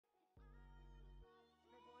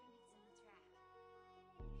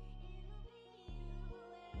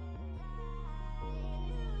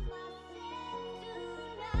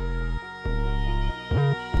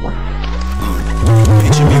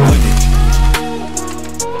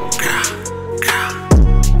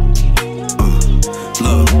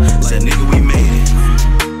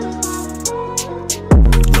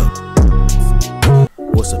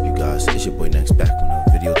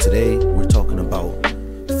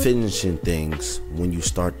finishing things when you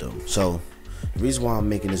start them. So the reason why I'm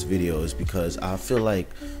making this video is because I feel like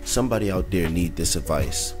somebody out there need this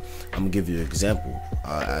advice. I'm gonna give you an example.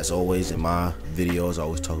 As always, in my videos, I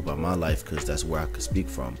always talk about my life because that's where I could speak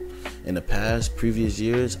from. In the previous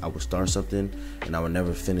years, I would start something and I would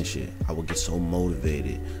never finish it. I would get so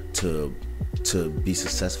motivated to be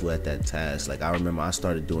successful at that task. Like, I remember I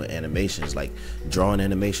started doing animations, like drawing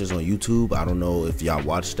animations on YouTube. I don't know if y'all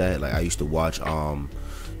watched that. Like, I used to watch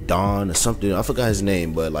Don or something, I forgot his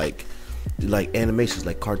name, but like animations,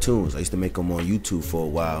 like cartoons. I used to make them on YouTube for a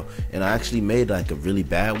while, and I actually made like a really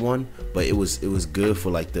bad one, but it was good for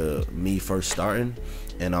like me first starting.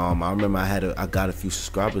 And I remember I got a few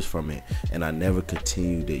subscribers from it, and I never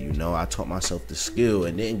continued it. You know, I taught myself the skill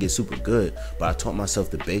and didn't get super good, but I taught myself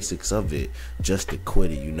the basics of it just to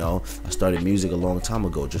quit it. You know, I started music a long time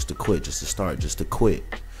ago just to quit, just to start, just to quit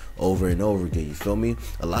over and over again. You feel me?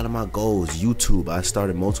 A lot of my goals, YouTube, I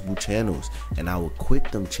started multiple channels and I would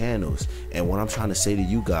quit them channels. And what I'm trying to say to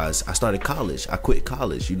you guys, I started college. I quit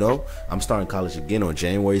college, you know? I'm starting college again on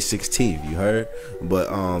January 16th, you heard?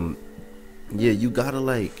 But yeah, you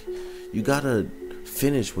gotta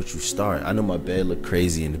finish what you start. I know my bed look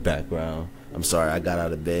crazy in the background. I'm sorry, I got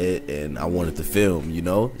out of bed and I wanted to film, you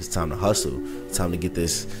know? It's time to hustle. It's time to get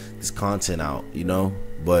this content out, you know?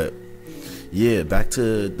 But yeah, back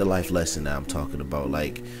to the life lesson that I'm talking about.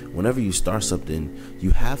 Like, whenever you start something,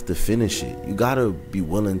 you have to finish it. You gotta be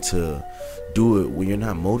willing to do it when you're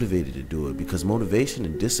not motivated to do it, because motivation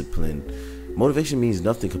means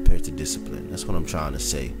nothing compared to discipline. That's what I'm trying to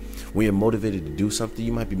say. When you're motivated to do something,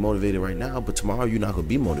 you might be motivated right now, but tomorrow you're not gonna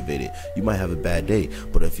be motivated. You might have a bad day,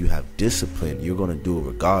 but if you have discipline, you're gonna do it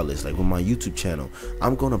regardless. Like with my YouTube channel,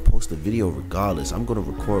 I'm gonna post a video regardless. I'm gonna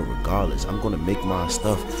record regardless. I'm gonna make my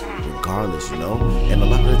stuff regardless, you know? And a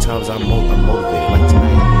lot of the times I'm motivated. Like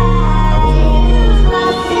tonight,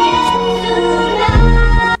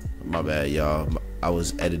 my bad, y'all. I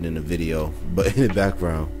was editing a video, but in the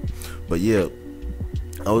background. But yeah,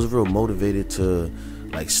 I was real motivated to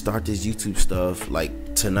like start this YouTube stuff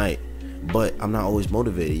like tonight, but I'm not always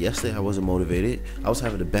motivated. Yesterday I wasn't motivated. I was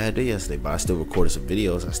having a bad day yesterday, but I still recorded some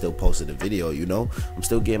videos. I still posted a video, you know? I'm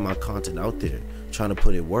still getting my content out there, trying to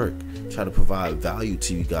put in work, trying to provide value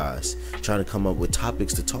to you guys, trying to come up with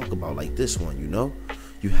topics to talk about like this one, you know?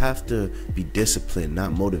 You have to be disciplined,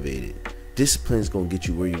 not motivated. Discipline is gonna get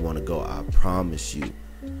you where you wanna go, I promise you.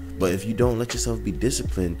 But if you don't let yourself be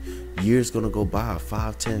disciplined, years gonna go by,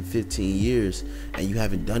 5, 10, 15 years, and you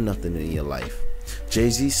haven't done nothing in your life.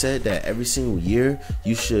 Jay-Z said that every single year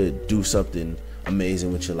you should do something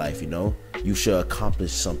amazing with your life, you know? You should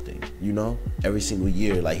accomplish something, you know? Every single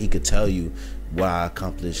year, like he could tell you what I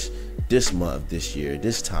accomplished this month, this year,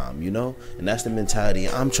 this time, you know? And that's the mentality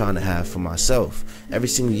I'm trying to have for myself. Every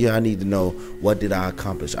single year I need to know, what did I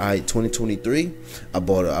accomplish? All right, 2023, I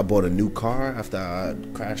bought a new car after I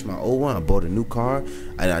crashed my old one. I bought a new car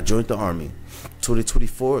and I joined the army.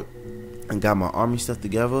 2024, I got my army stuff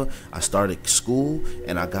together. I started school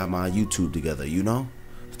and I got my YouTube together, you know?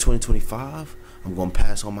 2025, I'm gonna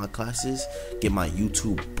pass all my classes, get my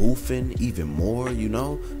YouTube boofing even more, you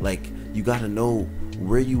know? Like, you gotta know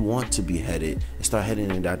where you want to be headed and start heading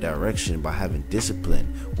in that direction by having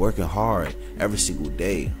discipline, working hard every single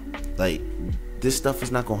day. Like, this stuff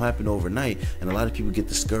is not gonna happen overnight, and a lot of people get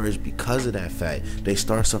discouraged because of that fact. They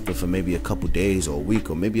start something for maybe a couple days or a week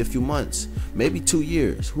or maybe a few months, maybe 2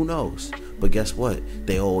 years, who knows? But guess what?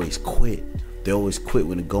 They always quit. They always quit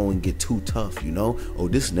when the going get too tough, you know? Oh,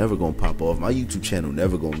 this is never gonna pop off. My YouTube channel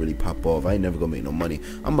never gonna really pop off. I ain't never gonna make no money.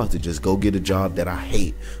 I'm about to just go get a job that I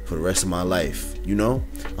hate for the rest of my life, you know?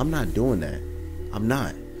 I'm not doing that. I'm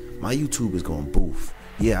not. My YouTube is gonna boof.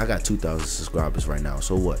 Yeah, I got 2,000 subscribers right now,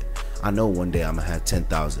 so what? I know one day I'm gonna have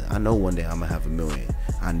 10,000. I know one day I'm gonna have 1 million.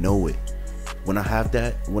 I know it. When I have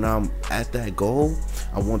that, when I'm at that goal,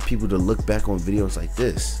 I want people to look back on videos like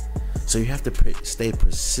this. So you have to stay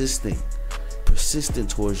persistent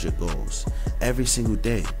towards your goals every single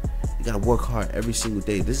day. You gotta work hard every single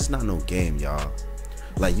day. This is not no game, y'all.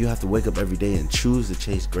 Like, you have to wake up every day and choose to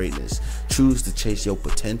chase greatness, choose to chase your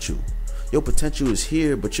potential. Your potential is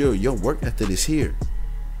here, but your work ethic is here.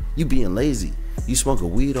 You being lazy, you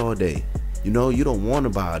smoking weed all day, you know? You don't want to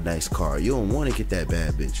buy a nice car, you don't want to get that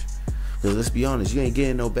bad bitch, because let's be honest, you ain't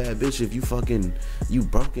getting no bad bitch if you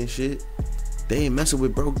broke and shit. They ain't messing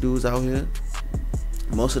with broke dudes out here.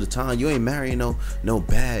 Most of the time, you ain't marrying no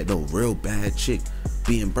real bad chick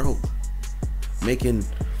being broke, making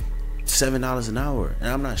 $7 an hour. And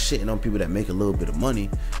I'm not shitting on people that make a little bit of money,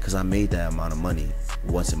 because I made that amount of money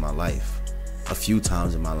once in my life, a few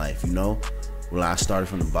times in my life, you know? Well, I started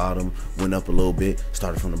from the bottom, went up a little bit,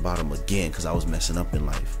 started from the bottom again because I was messing up in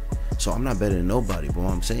life. So I'm not better than nobody, but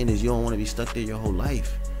what I'm saying is you don't want to be stuck there your whole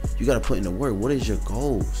life. You got to put in the work. What is your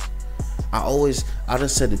goals? I done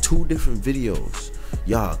said in 2 different videos,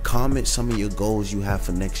 y'all comment some of your goals you have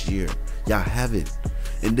for next year. Y'all have it.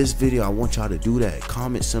 In this video, I want y'all to do that.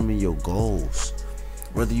 Comment some of your goals.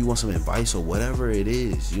 Whether you want some advice or whatever it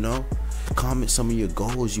is, you know? Comment some of your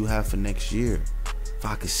goals you have for next year. If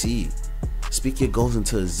I could see it. Speak your goals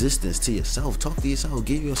into existence to yourself. Talk to yourself.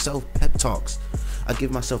 Give yourself pep talks. I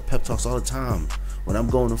give myself pep talks all the time. When I'm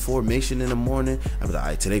going to formation in the morning, I be like, all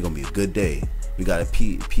right, today gonna be a good day. We got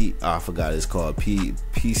a I forgot it's called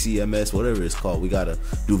PCMS, whatever it's called. We gotta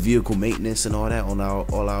do vehicle maintenance and all that on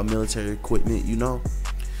all our military equipment, you know.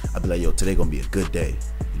 I be like, yo, today gonna be a good day.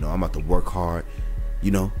 You know, I'm about to work hard,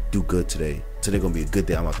 you know, do good today. Today gonna be a good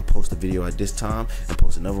day. I'm about to post a video at this time and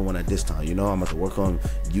post another one at this time. You know, I'm about to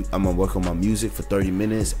work on my music for 30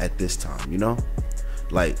 minutes at this time, you know?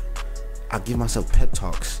 Like, I give myself pep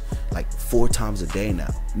talks like 4 times a day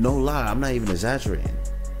now. No lie, I'm not even exaggerating.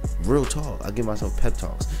 Real talk. I give myself pep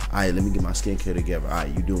talks. All right, let me get my skincare together. All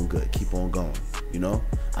right, you doing good. Keep on going. You know? All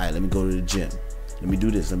right, let me go to the gym. Let me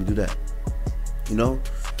do this. Let me do that. You know?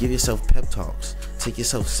 Give yourself pep talks. Take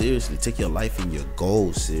yourself seriously. Take your life and your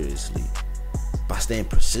goals seriously. By staying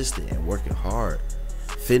persistent and working hard.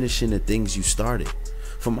 Finishing the things you started.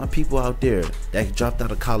 For my people out there that dropped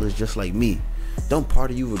out of college just like me, don't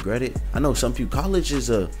part of you regret it. I know some people, college is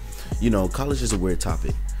a weird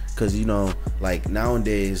topic. Cause you know, like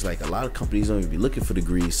nowadays, like a lot of companies don't even be looking for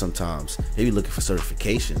degrees sometimes. They be looking for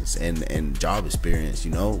certifications and job experience,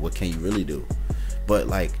 you know, what can you really do? But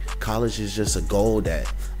like college is just a goal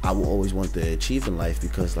that I will always want to achieve in life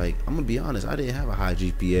because like, I'm gonna be honest, I didn't have a high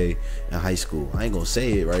GPA in high school. I ain't gonna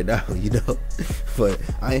say it right now, you know, but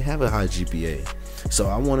I ain't have a high GPA. So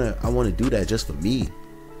I wanna do that just for me,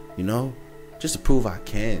 you know, just to prove I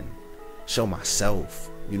can, show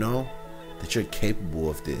myself, you know, that you're capable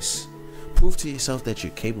of this. Prove to yourself that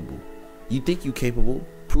you're capable. You think you're capable,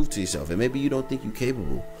 prove to yourself. And maybe you don't think you're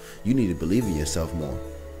capable. You need to believe in yourself more.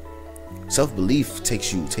 Self-belief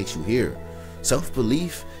takes you here.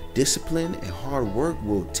 Self-belief, discipline, and hard work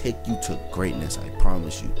will take you to greatness, I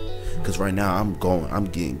promise you. Because right now I'm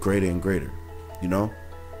getting greater and greater, you know?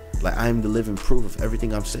 Like I'm the living proof of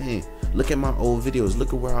everything I'm saying. Look at my old videos.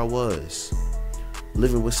 Look at where I was.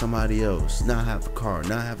 Living with somebody else. Now I have a car.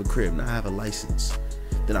 Now I have a crib. Now I have a license.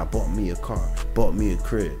 Then I bought me a car. Bought me a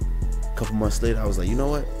crib. A couple months later, I was like, you know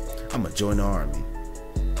what? I'm gonna join the army.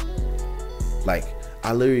 Like,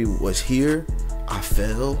 I literally was here. I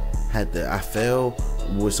fell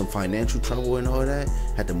with some financial trouble and all that.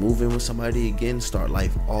 Had to move in with somebody again. Start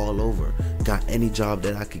life all over. Got any job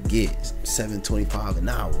that I could get. $7.25 an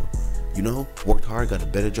hour. You know, worked hard, got a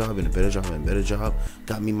better job and a better job and a better job.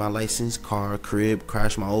 Got me my license, car, crib,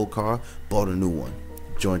 crashed my old car, bought a new one,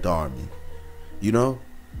 joined the army. You know,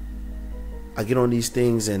 I get on these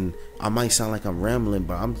things and I might sound like I'm rambling,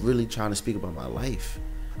 but I'm really trying to speak about my life.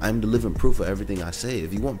 I'm the living proof of everything I say.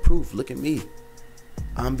 If you want proof, look at me.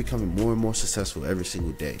 I'm becoming more and more successful every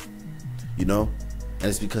single day. You know, and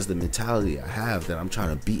it's because the mentality I have that I'm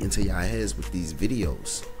trying to beat into your heads with these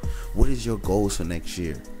videos. What is your goals for next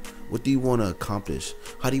year? What do you want to accomplish?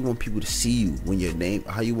 How do you want people to see you when your name,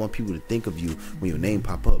 how you want people to think of you when your name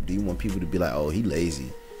pop up? Do you want people to be like, oh, he lazy.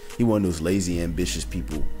 He one of those lazy, ambitious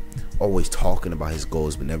people, always talking about his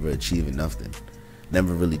goals but never achieving nothing.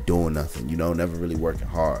 Never really doing nothing, you know, never really working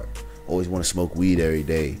hard. Always want to smoke weed every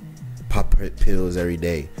day. Pop pills every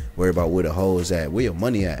day. Worry about where the hoes at. Where your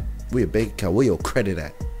money at? Where your bank account? Where your credit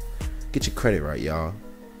at? Get your credit right, y'all.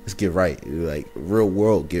 Let's get right. Like, real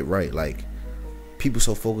world, get right. Like, people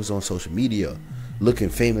so focused on social media, looking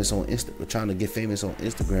famous on trying to get famous on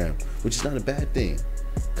Instagram, which is not a bad thing,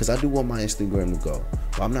 because I do want my Instagram to go,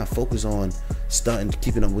 but I'm not focused on stunting,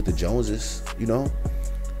 keeping up with the Joneses, you know?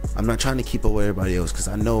 I'm not trying to keep up with everybody else, because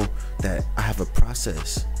I know that I have a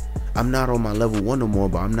process. I'm not on my level 1 no more,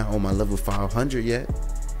 but I'm not on my level 500 yet.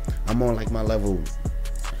 I'm on like my level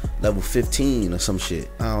 15 or some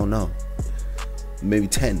shit. I don't know. Maybe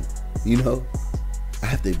 10, you know? I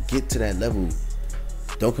have to get to that level.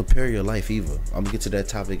 Don't compare your life either. I'm gonna get to that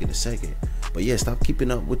topic in a second. But yeah, stop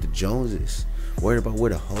keeping up with the Joneses. Worried about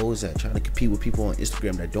where the hoes at. Trying to compete with people on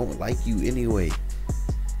Instagram that don't like you anyway.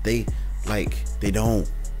 They don't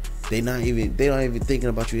even thinking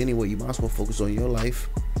about you anyway. You might as well focus on your life.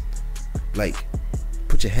 Like,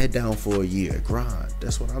 put your head down for a year. Grind.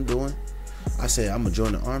 That's what I'm doing. I said I'm gonna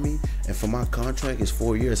join the army, and for my contract is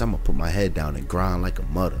 4 years. I'm gonna put my head down and grind like a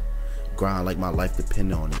mother. Grind like my life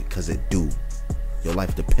depend on it, cause it do. Your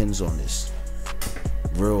life depends on this.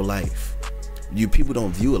 Real life. You people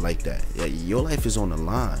don't view it like that. Yeah, your life is on the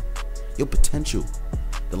line. Your potential,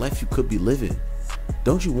 the life you could be living.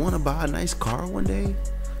 Don't you want to buy a nice car one day?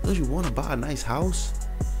 Don't you want to buy a nice house?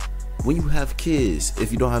 When you have kids,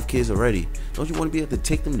 if you don't have kids already, don't you want to be able to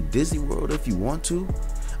take them to Disney World if you want to?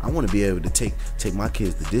 I want to be able to take my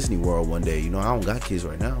kids to Disney World one day. You know, I don't got kids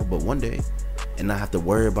right now, but one day, and not have to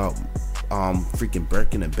worry about freaking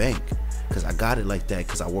breaking a bank, because I got it like that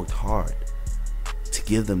because I worked hard to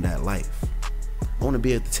give them that life. I want to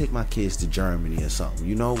be able to take my kids to Germany or something,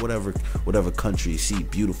 you know, whatever country, see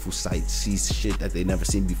beautiful sights, see shit that they never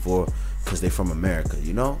seen before because they're from America,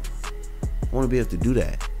 you know. I want to be able to do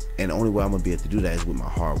that, and the only way I'm gonna be able to do that is with my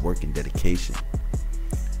hard work and dedication.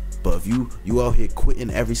 But if you out here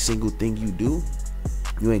quitting every single thing you do,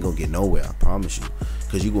 you ain't gonna get nowhere, I promise you.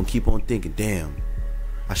 Because you gonna keep on thinking, damn,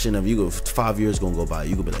 I should never, 5 years gonna go by,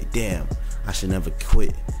 you gonna be like, damn, I should never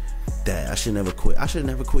quit that. I should never quit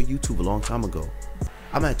YouTube a long time ago.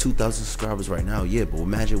 I'm at 2,000 subscribers right now, yeah, but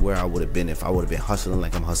imagine where I would have been if I would have been hustling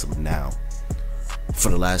like I'm hustling now for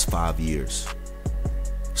the last 5 years.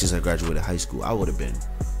 Since I graduated high school, I would have been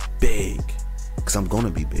big, because I'm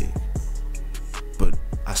gonna be big. But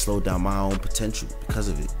I slowed down my own potential because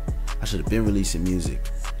of it. I should have been releasing music.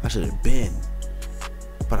 I should have been.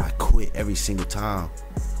 But I quit every single time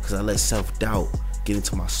because I let self-doubt get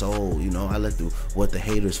into my soul. You know, I let what the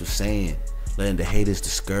haters were saying, letting the haters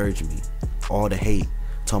discourage me. All the hate,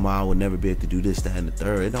 telling me I would never be able to do this, that, and the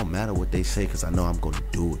third. It don't matter what they say because I know I'm going to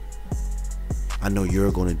do it. I know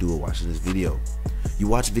you're going to do it watching this video. You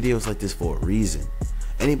watch videos like this for a reason.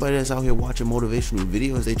 Anybody that's out here watching motivational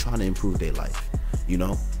videos, they trying to improve their life, you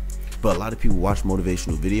know. But a lot of people watch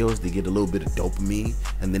motivational videos, they get a little bit of dopamine,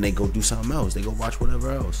 and then they go do something else. They go watch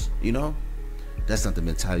whatever else, you know. That's not the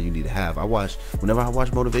mentality you need to have. Whenever I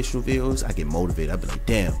watch motivational videos, I get motivated. I be like,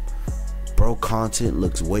 damn, bro, content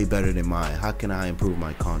looks way better than mine. How can I improve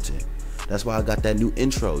my content? That's why I got that new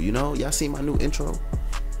intro, you know. Y'all seen my new intro?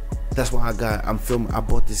 That's why I'm filming. I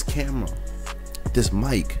bought this camera, this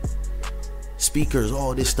mic, speakers,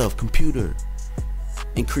 all this stuff, computer,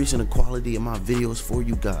 increasing the quality of my videos for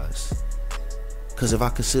you guys. Because if I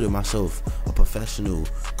consider myself a professional,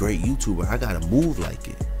 great YouTuber, I gotta move like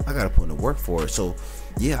it. I gotta put in the work for it. So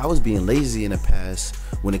yeah, I was being lazy in the past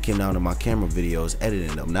when it came down to my camera videos,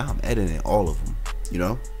 editing them. Now I'm editing all of them, you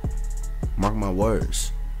know. Mark my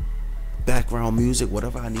words. Background music,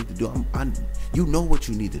 whatever I need to do, you know what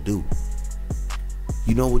you need to do.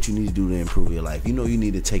 You know what you need to do to improve your life. You know you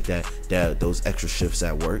need to take those extra shifts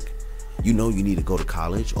at work. You know you need to go to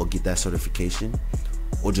college or get that certification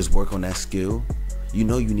or just work on that skill. You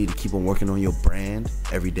know you need to keep on working on your brand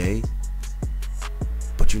every day,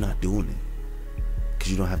 but you're not doing it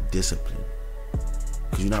because you don't have discipline,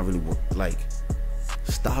 because you're not really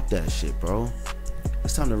stop that shit, bro.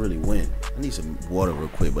 It's time to really win. I need some water real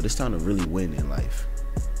quick, but it's time to really win in life.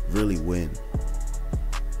 Really win.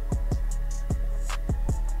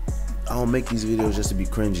 I don't make these videos just to be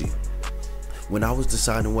cringy. When I was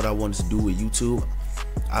deciding what I wanted to do with YouTube,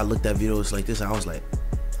 I looked at videos like this and I was like,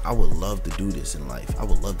 I would love to do this in life. I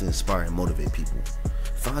would love to inspire and motivate people.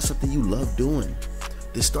 Find something you love doing,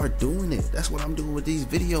 then start doing it. That's what I'm doing with these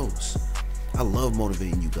videos. I love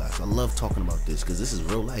motivating you guys. I love talking about this because this is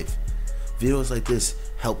real life. Videos like this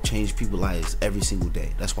help change people's lives every single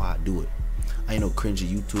day. That's why I do it. I ain't no cringy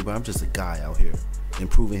YouTuber. I'm just a guy out here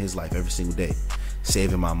improving his life every single day,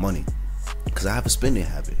 saving my money, because I have a spending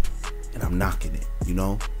habit and I'm knocking it, you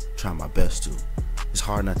know, trying my best to. It's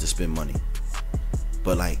hard not to spend money,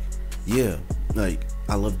 but yeah,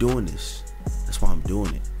 I love doing this. That's why I'm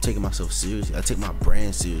doing it. Taking myself seriously. I take my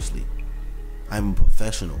brand seriously. I'm a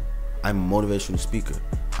professional. I'm a motivational speaker.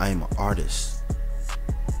 I am an artist.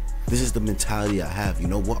 This is the mentality I have. You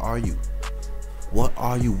know, what are you? What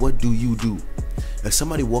are you? What do you do? If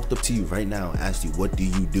somebody walked up to you right now and asked you, what do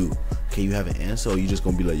you do? Can you have an answer, or you just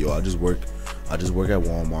gonna be like, yo, I just work at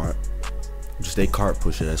Walmart. I'm just a cart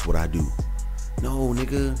pusher. That's what I do. No,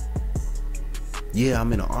 nigga. Yeah,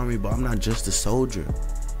 I'm in the army, but I'm not just a soldier.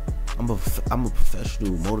 I'm a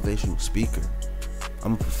professional motivational speaker.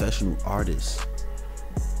 I'm a professional artist.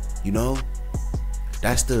 You know?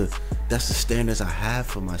 That's the standards I have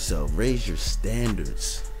for myself. Raise your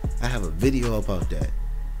standards. I have a video about that.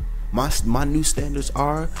 My new standards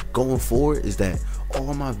are going forward is that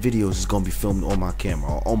all my videos is gonna be filmed on my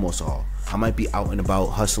camera, or almost all. I might be out and about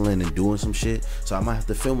hustling and doing some shit, so I might have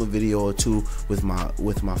to film a video or two with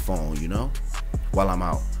my phone, you know, while I'm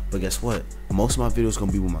out. But guess what? Most of my videos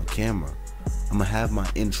gonna be with my camera. I'm gonna have my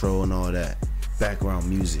intro and all that, background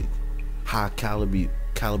music, high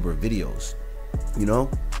caliber videos. You know,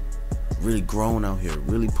 really growing out here,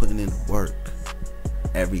 really putting in work.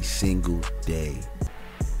 every single day.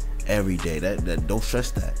 Every day. That don't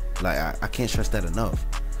stress that. Like I can't stress that enough.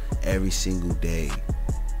 Every single day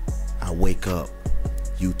I wake up,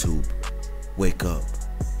 YouTube. Wake up,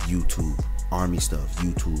 YouTube. Army stuff,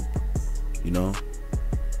 YouTube. You know?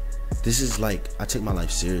 This is like, I take my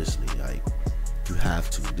life seriously. Like, you have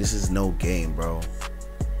to. This is no game, bro.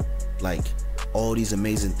 Like, all these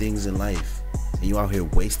amazing things in life, and you out here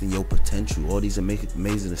wasting your potential. All these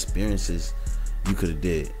amazing experiences you could have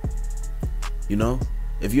did. You know?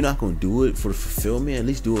 If you're not gonna do it for the fulfillment, at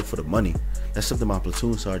least do it for the money. That's something my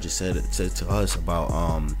platoon sergeant said to us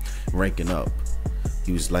about ranking up.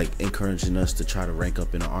 He was like encouraging us to try to rank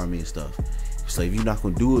up in the army and stuff. It's like, if you're not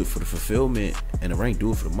gonna do it for the fulfillment and the rank,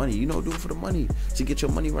 do it for the money. You know, do it for the money, to get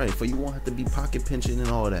your money right, for you won't have to be pocket pinching and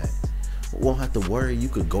all that. Won't have to worry. You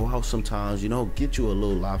could go out sometimes, you know, get you a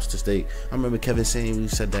little lobster steak. I remember Kevin saying, he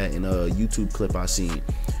said that in a YouTube clip I seen.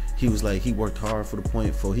 He was like, he worked hard for the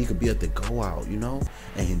point for he could be able to go out, you know,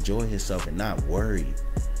 and enjoy himself and not worry.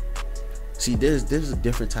 See, there's a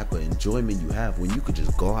different type of enjoyment you have when you could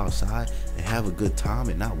just go outside and have a good time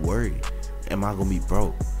and not worry, am I gonna be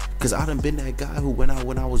broke? Because I done been that guy who went out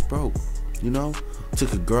when I was broke, you know,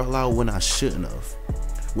 took a girl out when I shouldn't have,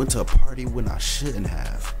 went to a party when I shouldn't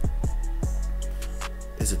have.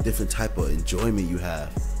 It's a different type of enjoyment you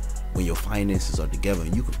have when your finances are together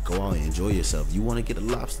and you can go out and enjoy yourself. You want to get a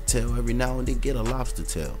lobster tail every now and then, get a lobster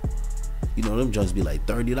tail. You know, them joints be like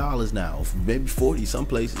 $30 now, maybe 40 some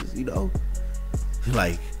places, you know.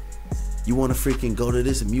 Like, you want to freaking go to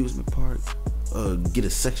this amusement park, get a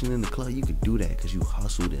section in the club, you could do that because you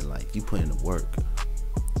hustled in life. You put in the work.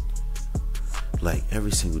 Like,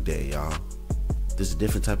 every single day, y'all. There's a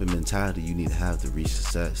different type of mentality you need to have to reach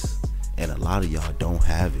success. And a lot of y'all don't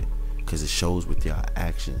have it because it shows with y'all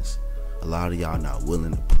actions. A lot of y'all not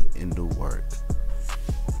willing to put in the work.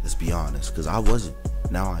 Let's be honest, because I wasn't.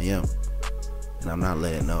 Now I am. And I'm not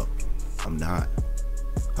letting up. I'm not.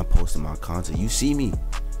 I'm posting my content. You see me.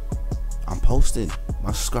 I'm posting.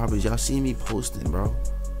 My subscribers, y'all see me posting, bro.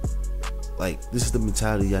 Like, this is the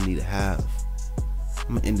mentality y'all need to have.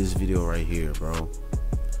 I'm gonna end this video right here, bro.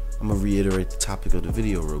 I'm gonna reiterate the topic of the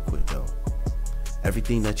video real quick, though.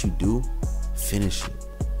 Everything that you do, finish it.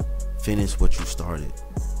 Finish what you started.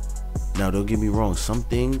 Now, don't get me wrong. Some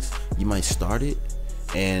things you might start it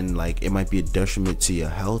and like it might be a detriment to your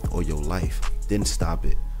health or your life. Then stop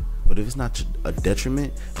it. But if it's not a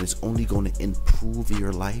detriment and it's only going to improve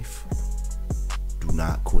your life, do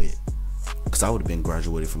not quit. Because I would have been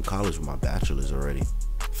graduated from college with my bachelor's already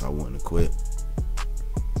if I wouldn't have quit.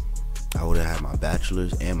 I would have had my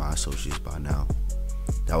bachelor's and my associate's by now.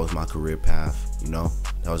 That was my career path, you know.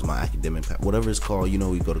 That was my academic path, whatever it's called. You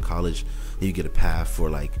know, you go to college, you get a path for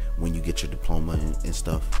like when you get your diploma and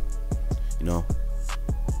stuff. You know,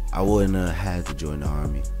 I wouldn't have had to join the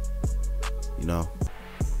army. You know,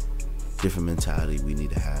 different mentality we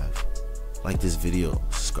need to have. Like this video,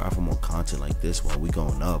 subscribe for more content like this while we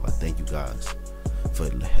going up. I thank you guys for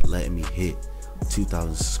letting me hit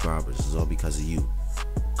 2,000 subscribers. It's all because of you.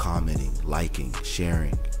 Commenting, liking,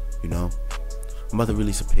 sharing, you know. I'm about to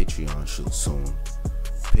release a Patreon soon.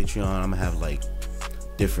 Patreon, I'm gonna have like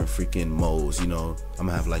different freaking modes, you know. I'm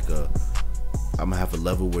gonna have a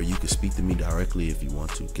level where you can speak to me directly if you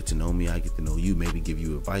want to. Get to know me, I get to know you, maybe give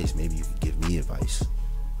you advice, maybe you can give me advice.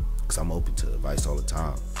 Cause I'm open to advice all the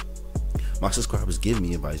time. My subscribers give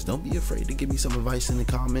me advice. Don't be afraid to give me some advice in the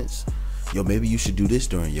comments. Yo, maybe you should do this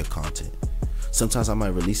during your content. Sometimes I might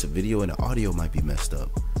release a video and the audio might be messed up.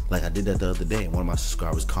 Like I did that the other day and one of my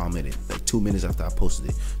subscribers commented like 2 minutes after I posted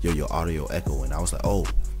it, yo, your audio echoing. I was like, oh,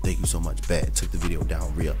 thank you so much, bet. Took the video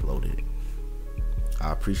down, re-uploaded it.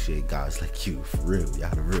 I appreciate guys like you, for real.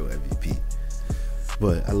 Y'all the real MVP.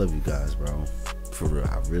 But I love you guys, bro. For real,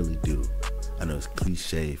 I really do. I know it's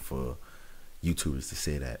cliche for YouTubers to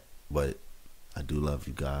say that, but I do love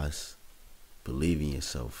you guys. Believe in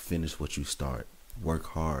yourself. Finish what you start. Work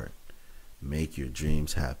hard. Make your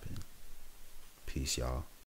dreams happen. Peace, y'all.